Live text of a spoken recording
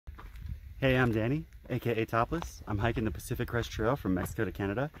Hey, I'm Danny, aka Topless. I'm hiking the Pacific Crest Trail from Mexico to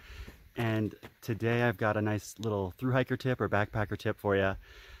Canada. And today I've got a nice little thru hiker tip or backpacker tip for you.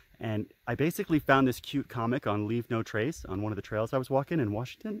 And I basically found this cute comic on Leave No Trace on one of the trails I was walking in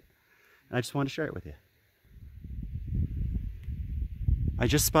Washington. And I just wanted to share it with you. I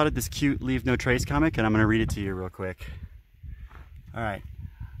just spotted this cute Leave No Trace comic and I'm going to read it to you real quick. All right.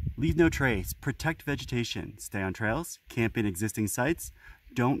 Leave no trace. Protect vegetation. Stay on trails. Camp in existing sites.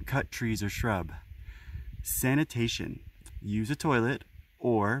 Don't cut trees or shrub. Sanitation. Use a toilet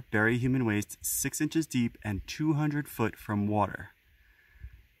or bury human waste 6 inches deep and 200 foot from water.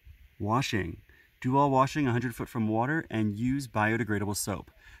 Washing. Do all washing 100 foot from water and use biodegradable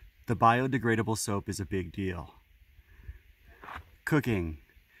soap. The biodegradable soap is a big deal. Cooking.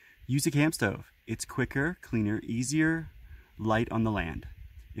 Use a camp stove. It's quicker, cleaner, easier, light on the land.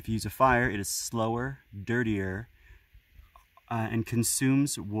 If you use a fire, it is slower, dirtier, and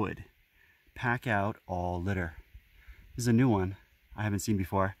consumes wood. Pack out all litter. This is a new one I haven't seen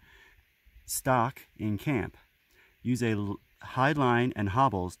before. Stock in camp. Use a high line and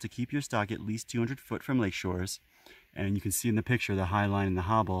hobbles to keep your stock at least 200 foot from lake shores. And you can see in the picture the high line and the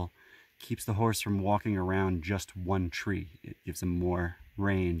hobble keeps the horse from walking around just one tree. It gives him more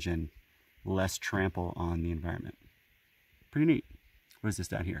range and less trample on the environment. Pretty neat. What is this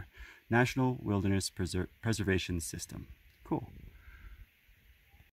down here? National Wilderness Preservation System. Cool.